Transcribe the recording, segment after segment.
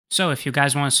So if you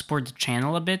guys want to support the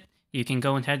channel a bit, you can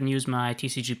go ahead and use my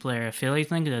TCG Player affiliate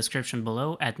link in the description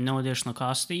below at no additional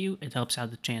cost to you. It helps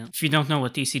out the channel. If you don't know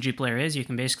what TCG Player is, you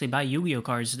can basically buy Yu-Gi-Oh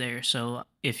cards there. So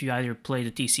if you either play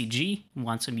the TCG,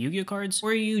 want some Yu-Gi-Oh cards,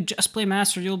 or you just play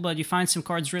Master Duel but you find some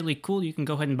cards really cool, you can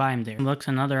go ahead and buy them there. Look,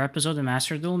 another episode of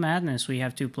Master Duel Madness. We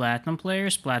have 2 Platinum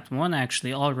players, Plat 1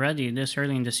 actually, already this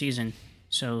early in the season.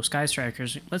 So Sky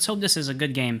Strikers, let's hope this is a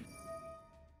good game.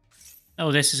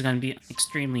 Oh, this is going to be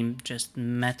extremely just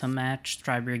meta match.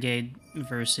 Brigade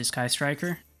versus Sky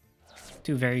Striker.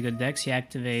 2 very good decks. He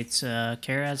activates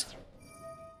Karaz.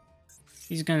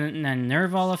 He's going to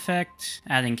Nerval effect,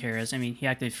 adding Karaz. I mean, he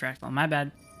activates Fractal. My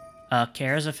bad.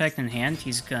 Karaz effect in hand.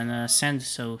 He's going to send.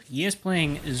 So he is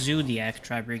playing Zodiac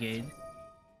Brigade.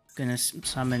 Gonna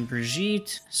summon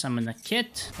Brigitte, summon a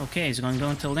Kit. Okay, he's going to go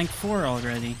into Link 4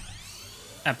 already.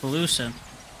 Appaloosa.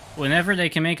 Whenever they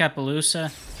can make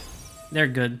Appaloosa, they're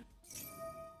good.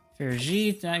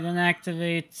 Brigitte, I'm gonna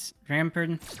activate.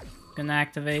 Rampart, gonna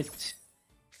activate.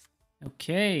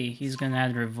 Okay, he's gonna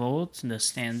add Revolt, the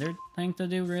standard thing to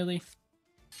do, really.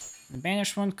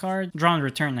 Banish 1 card. Draw and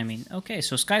return, I mean. Okay,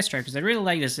 so Sky Strikers, I really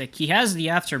like this deck. He has the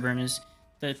Afterburners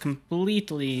that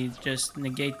completely just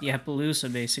negate the Appaloosa,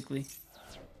 basically.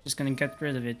 Just gonna get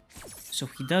rid of it. So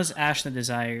he does Ash the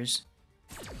Desires.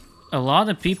 A lot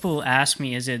of people ask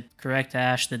me, is it correct to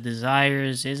Ash the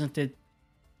Desires? Isn't it?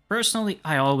 Personally,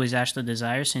 I always Ash the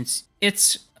Desire, since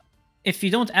it's, if you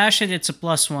don't Ash it, it's a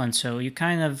 +1, so you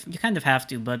kind of have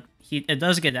to. But it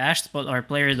does get ashed, but our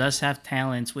player does have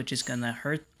talents, which is gonna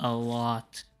hurt a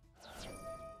lot.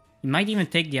 He might even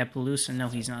take the Appaloosa. No,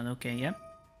 he's not. Okay, yep.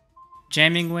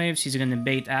 Jamming Waves, he's gonna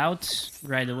bait out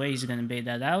right away. He's gonna bait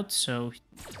that out. So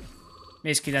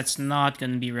basically, that's not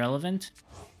gonna be relevant.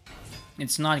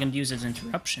 It's not gonna be used as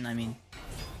interruption. I mean,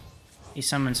 he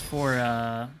summons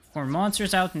 4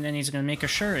 monsters out, and then he's gonna make a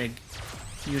Shurig.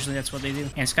 Usually that's what they do.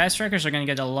 And Sky Strikers are gonna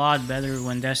get a lot better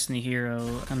when Destiny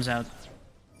Hero comes out.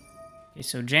 Okay,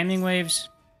 so Jamming Waves.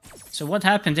 So what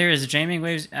happened there is Jamming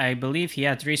Waves, I believe he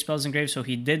had 3 spells engraved, so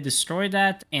he did destroy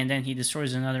that, and then he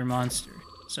destroys another monster.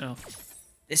 So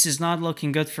this is not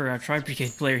looking good for our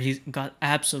Brigade player. He got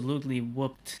absolutely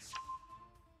whooped.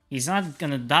 He's not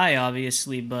gonna die,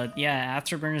 obviously, but yeah,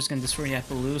 Afterburner's gonna destroy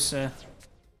Appaloosa.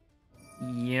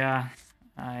 Yeah,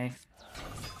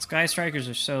 Sky Strikers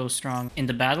are so strong. In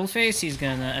the battle phase, he's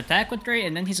gonna attack with Ray,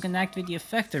 and then he's gonna activate the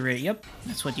effect of Ray. Yep,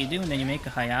 that's what you do, and then you make a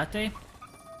Hayate.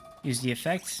 Use the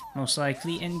effect, most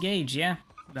likely engage, yeah.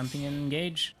 Dumping and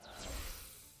engage.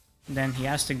 Then he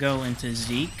has to go into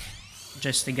Zeke,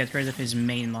 just to get rid of his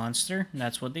main monster.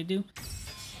 That's what they do.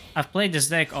 I've played this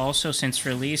deck also since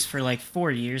release for like 4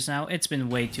 years now. It's been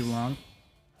way too long.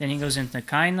 Then he goes into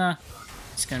Kaina.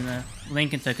 He's gonna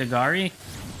link into Kagari.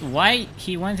 Why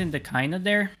he went into Kaina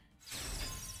there?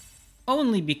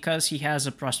 Only because he has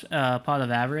a Pot of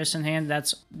Avarice in hand.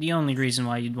 That's the only reason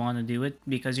why you'd want to do it.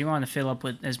 Because you want to fill up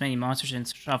with as many monsters and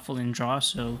shuffle and draw.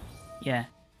 So, yeah.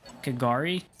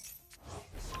 Kagari.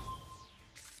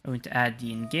 Going to add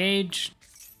the Engage.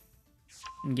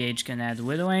 Engage can add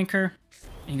Widow Anchor.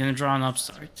 You're gonna draw an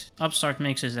Upstart. Upstart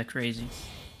makes his deck crazy.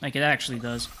 Like, it actually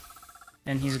does.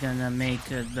 Then he's gonna make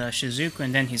the Shizuku,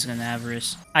 and then he's gonna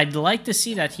Avarice. I'd like to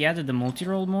see that he added the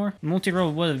multi-roll more.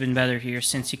 Multi-roll would have been better here,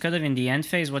 since he could have, in the end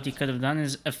phase, what he could have done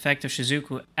is effect of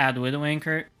Shizuku, add Widow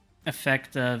Anchor,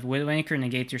 effect of Widow Anchor,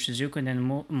 negate your Shizuku, and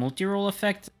then multi-roll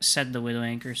effect, set the Widow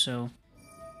Anchor. So,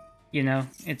 you know,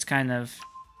 it's kind of...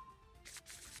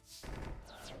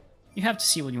 You have to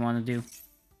see what you want to do.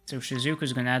 So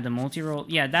Shizuku's gonna add the multi-roll.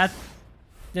 Yeah,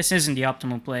 this isn't the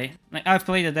optimal play. Like, I've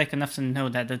played the deck enough to know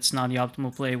that that's not the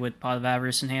optimal play with Pot of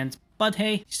Avarice in hand. But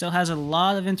hey, he still has a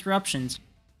lot of interruptions.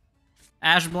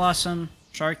 Ash Blossom,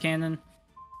 Shark Cannon.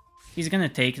 He's gonna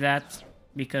take that,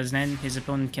 because then his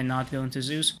opponent cannot go into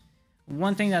Zeus.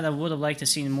 One thing that I would have liked to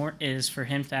see more is for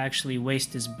him to actually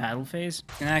waste his battle phase.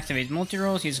 And activate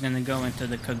multi-rolls, he's gonna go into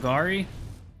the Kagari.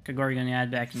 Kagari gonna add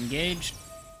back Engage.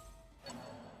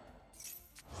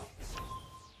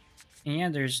 And yeah,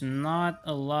 there's not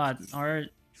a lot.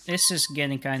 This is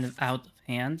getting kind of out of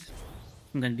hand,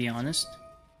 I'm gonna be honest.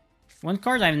 One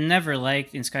card I've never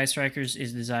liked in Sky Strikers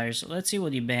is Desire. So let's see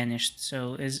what he banished.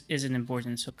 So is it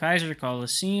important? So Kaiser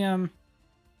Colosseum,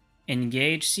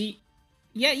 Engage. See,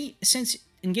 yeah, since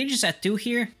Engage is at 2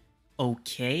 here,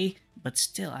 okay, but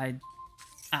still,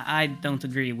 I don't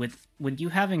agree with you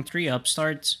having 3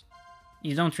 upstarts.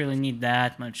 You don't really need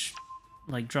that much,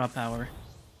 like, draw power.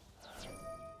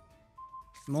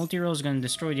 Multi-roll is going to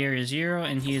destroy the area 0,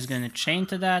 and he is going to chain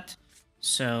to that.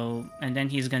 So, and then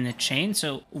he's going to chain.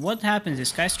 So, what happens is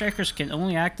Sky Strikers can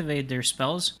only activate their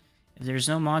spells if there's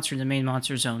no monster in the main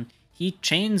monster zone. he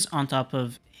chains on top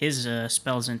of his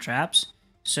spells and traps,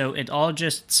 so it all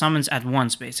just summons at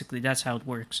once, basically. That's how it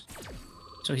works.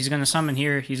 So he's gonna summon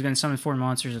here, he's gonna summon 4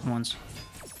 monsters at once.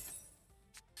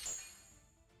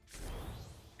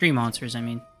 3 monsters, I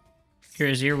mean.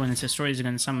 Here's here, when it's destroyed, he's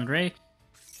gonna summon Ray.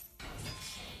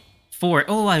 4.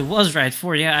 Oh, I was right.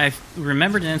 4. Yeah, I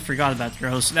remembered and forgot about the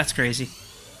rows. That's crazy.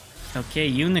 Okay,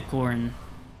 Unicorn.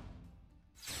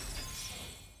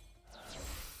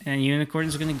 And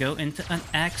Unicorn's gonna go into an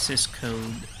access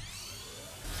code.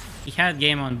 He had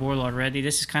game on board already.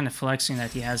 This is kind of flexing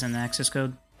that he has an access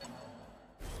code.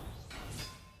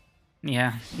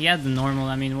 Yeah, he had the normal,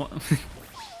 I mean...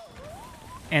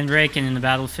 and Ray can, in the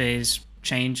battle phase,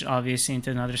 change, obviously,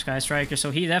 into another Sky Striker, so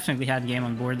he definitely had game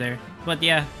on board there. But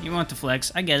yeah, you want to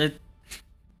flex, I get it.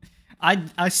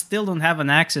 I still don't have an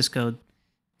access code.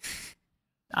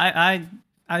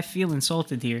 I feel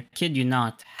insulted here. Kid you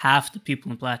not, half the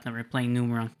people in Platinum are playing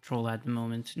Numeron Control at the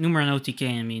moment. Numeron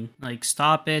OTK, I mean. Like,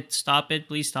 stop it,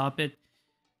 please stop it.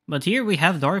 But here we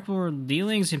have Dark World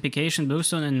Dealings, Implication,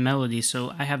 Bluestone, and Melody,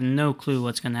 so I have no clue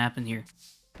what's gonna happen here.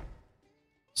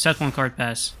 Set 1 card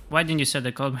pass. Why didn't you set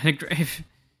the call by the grave?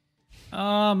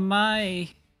 Oh my.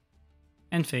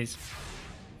 End phase.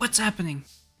 What's happening?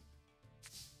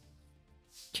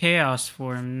 Chaos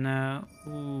form, no.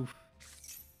 Oof.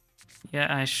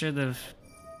 Yeah, I should have.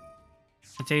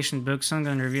 Citation Bookstone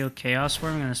gonna reveal Chaos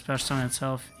form, gonna special summon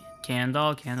itself.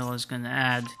 Candle. Candle is gonna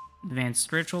add Advanced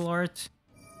Ritual Art.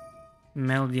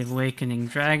 Melody of Awakening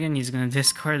Dragon. He's gonna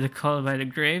discard the call by the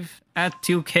grave. Add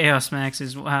 2 Chaos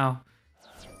Maxes. Wow.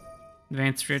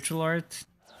 Advanced Ritual Art.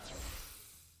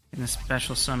 Gonna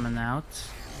special summon out.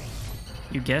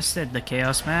 You guessed it, the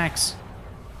Chaos Max.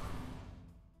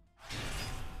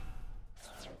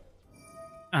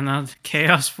 Another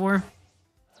Chaos form.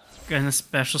 Gonna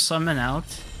special summon out.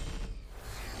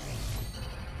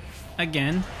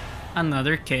 Again,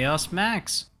 another Chaos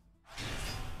Max.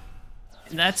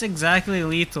 That's exactly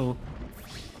lethal.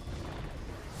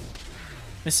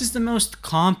 This is the most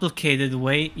complicated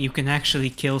way you can actually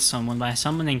kill someone, by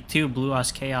summoning 2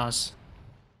 Blue-Ass Chaos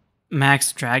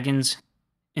Max Dragons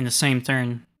in the same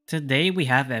turn. Today we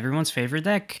have everyone's favorite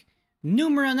deck.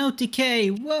 Numeron OTK!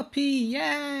 Whoopee!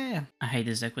 Yeah! I hate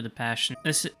this deck with a passion.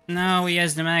 No, he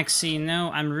has the Max C.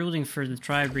 No, I'm rooting for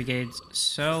the Brigade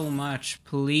so much.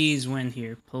 Please win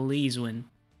here. Please win.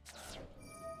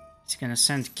 He's gonna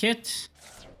send Kit.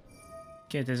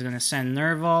 Kit is gonna send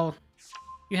Nerval.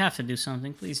 You have to do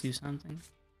something. Please do something.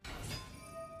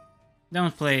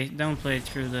 Don't play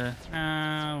through the...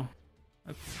 No.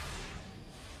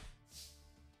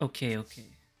 Okay.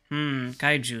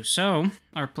 Kaiju. So,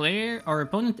 our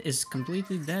opponent is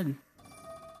completely dead.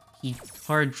 He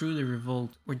hard drew the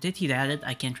Revolt. Or did he add it?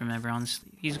 I can't remember,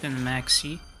 honestly. He's gonna Max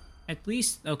C. At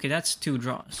least... Okay, that's 2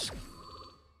 draws.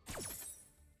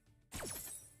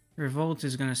 Revolt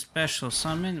is gonna special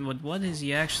summon, but what is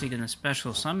he actually gonna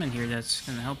special summon here that's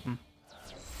gonna help him?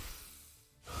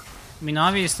 I mean,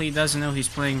 obviously he doesn't know he's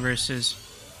playing versus,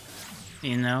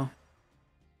 you know,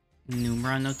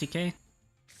 Numeron OTK.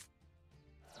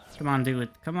 Come on, do it.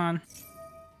 Come on.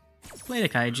 Play the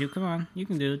Kaiju, come on. You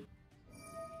can do it.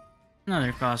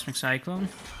 Another Cosmic Cyclone.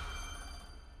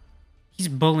 He's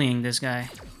bullying this guy.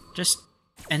 Just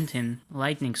end him.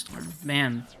 Lightning Storm.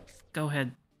 Bam. Go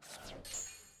ahead.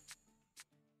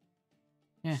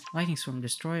 Yeah, Lightning Storm,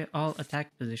 destroy all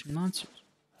attack position monsters.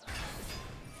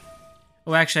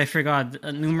 Oh, actually, I forgot.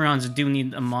 Numerons do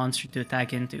need a monster to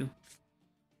attack into.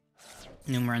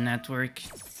 Numeron Network.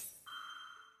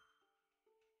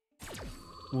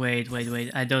 Wait.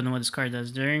 I don't know what this card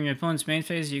does. During your opponent's main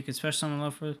phase, you can special summon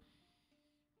love for...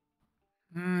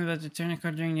 But the turn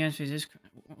card during the end phase is...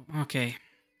 Okay.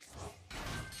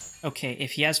 Okay,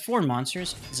 if he has 4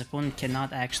 monsters, his opponent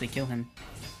cannot actually kill him.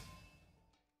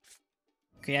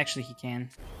 Okay, actually he can.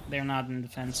 They're not in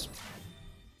defense.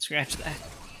 Scratch that.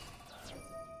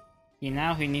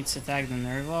 Now he needs to attack the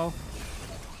Nerval.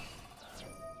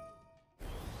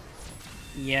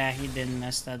 Yeah, he did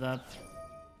mess that up.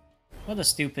 What a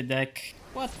stupid deck.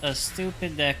 What a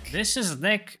stupid deck. This is a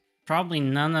deck probably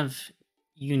none of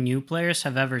you new players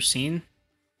have ever seen.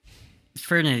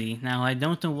 Infernity. Now, I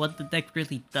don't know what the deck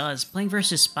really does. Playing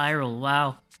versus Spyral,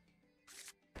 wow.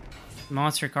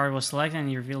 Monster card was selected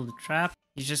and you reveal the trap.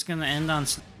 He's just gonna end on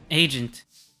Agent.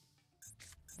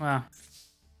 Wow.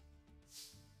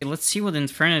 Okay, let's see what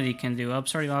Infernity can do.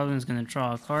 Upstart Goblin is gonna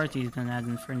draw a card. He's gonna add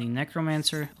Infernity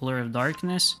Necromancer, Allure of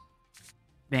Darkness,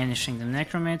 banishing the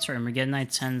Necromancer, and Brigade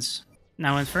Knight sends...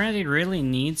 Now, Infernity really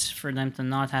needs for them to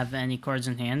not have any cards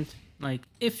in hand. Like,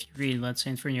 if you read, let's say,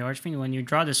 Infernity Archfiend, when you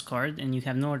draw this card, and you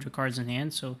have no other cards in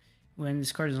hand, so when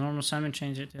this card is normal summon,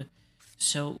 change it to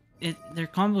So their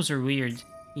combos are weird.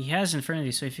 He has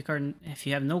Infernity, so if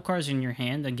you have no cards in your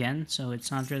hand again, so it's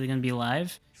not really gonna be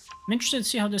live. I'm interested to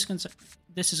see how this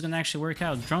is gonna actually work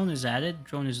out. Drone is added.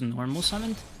 Drone is normal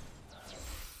summoned.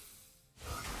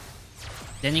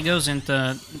 Then he goes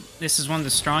into... This is one of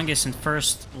the strongest and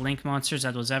first Link monsters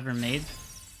that was ever made.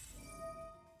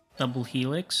 Double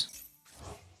Helix.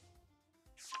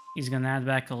 He's gonna add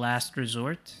back a Last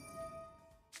Resort.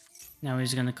 Now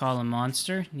he's gonna call a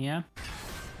monster, yeah.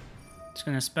 He's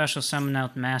gonna special summon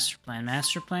out Master Plan.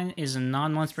 Master Plan is a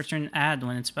non-once per turn add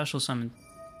when it's special summoned.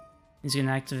 He's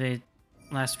gonna activate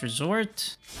Last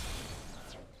Resort.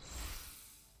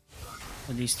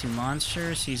 With these two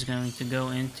monsters, he's going to go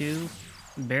into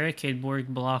Barricade Borg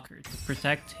Blocker to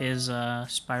protect his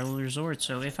Spiral Resort.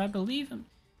 So if I believe him,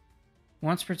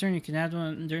 once per turn you can add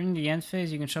one. During the end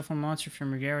phase, you can shuffle a monster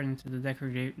from your graveyard into the deck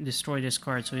or destroy this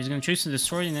card. So he's going to choose to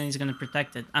destroy it and then he's going to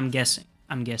protect it. I'm guessing.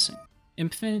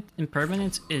 Infinite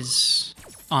Impermanence is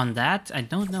on that. I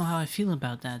don't know how I feel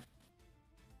about that.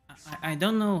 I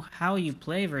don't know how you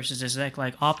play versus this deck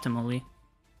like optimally.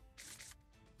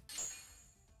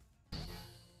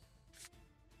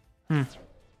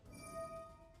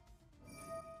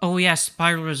 Oh yeah,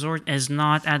 Spiral Resort is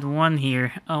not at 1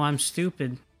 here. Oh, I'm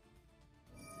stupid.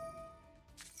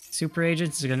 Super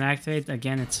Agents is gonna activate.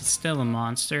 Again, it's still a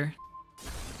monster.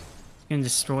 It's gonna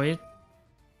destroy it.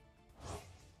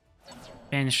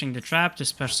 Banishing the trap to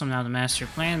special summon out the Master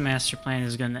Plan. Master Plan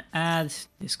is gonna add.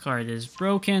 This card is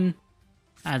broken.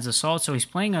 Adds Assault, so he's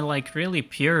playing a like really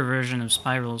pure version of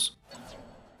Spirals.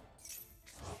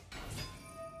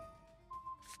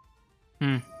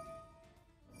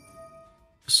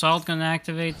 Assault gonna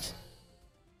activate.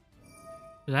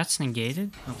 That's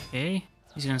negated. Okay.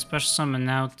 He's gonna special summon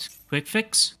out Quick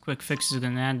Fix. Quick Fix is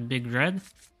gonna add Big Red.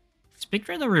 Is Big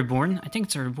Red a Reborn? I think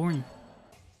it's a Reborn.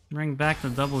 Bring back the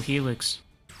Double Helix.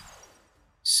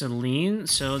 Celine.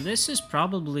 So this is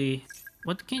probably...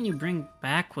 What can you bring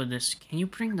back with this? Can you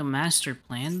bring the Master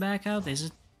Plan back out? Is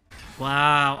it...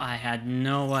 Wow, I had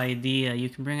no idea. You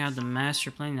can bring out the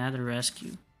Master Plan and add a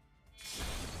Rescue.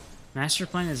 Master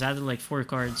Plan is added like 4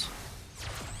 cards.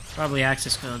 Probably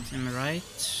Access Code, am I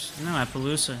right? No,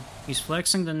 Appaloosa. He's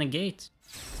flexing the negate.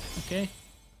 Okay.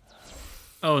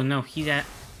 Oh no, he got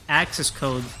Access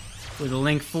Code with a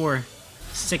Link 4.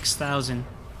 6,000.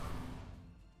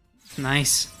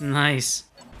 Nice, nice.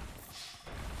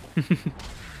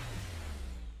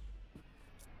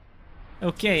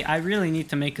 Okay, I really need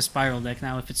to make a Spiral deck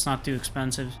now if it's not too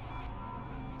expensive.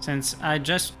 Since I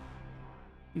just...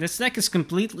 This deck is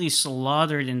completely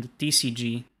slaughtered in the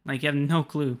TCG. Like, you have no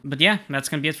clue. But yeah, that's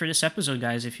gonna be it for this episode,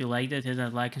 guys. If you liked it, hit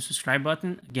that like and subscribe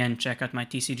button. Again, check out my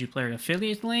TCG Player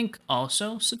affiliate link.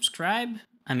 Also, subscribe.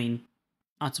 I mean,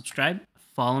 not subscribe.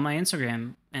 Follow my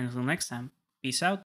Instagram. And until next time, peace out.